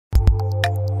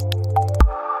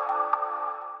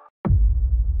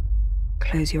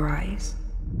Close your eyes.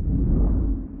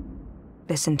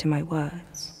 Listen to my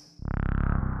words.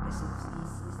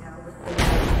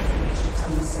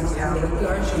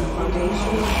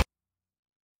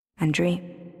 And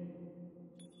dream.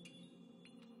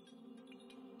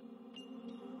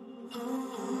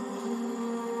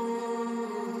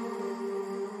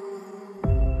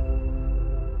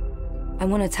 I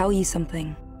want to tell you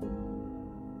something.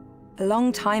 A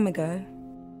long time ago,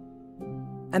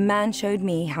 a man showed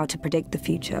me how to predict the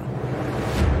future.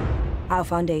 Our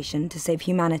foundation to save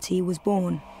humanity was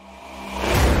born.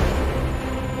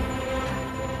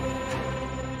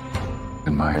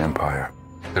 In my empire,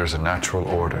 there's a natural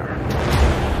order.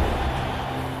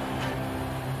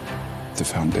 The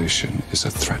Foundation is a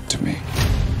threat to me.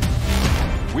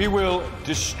 We will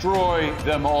destroy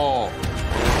them all.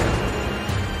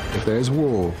 If there's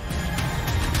war,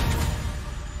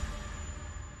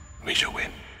 We shall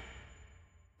win.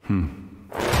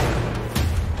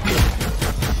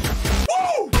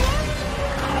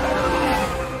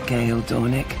 Gail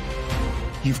Dornick,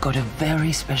 you've got a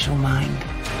very special mind.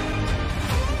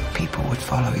 People would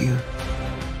follow you.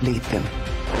 Lead them.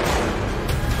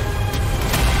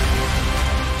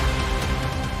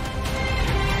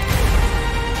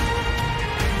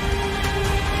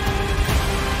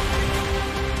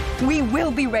 We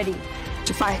will be ready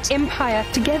to fight Empire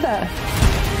together.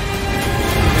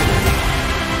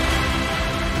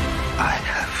 I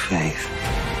have faith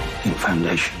in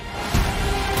Foundation.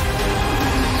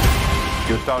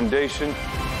 Your foundation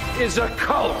is a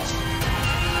cult.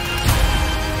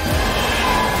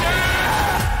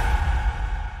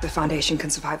 The Foundation can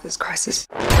survive this crisis.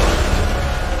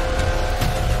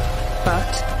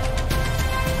 But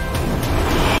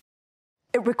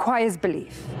it requires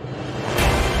belief.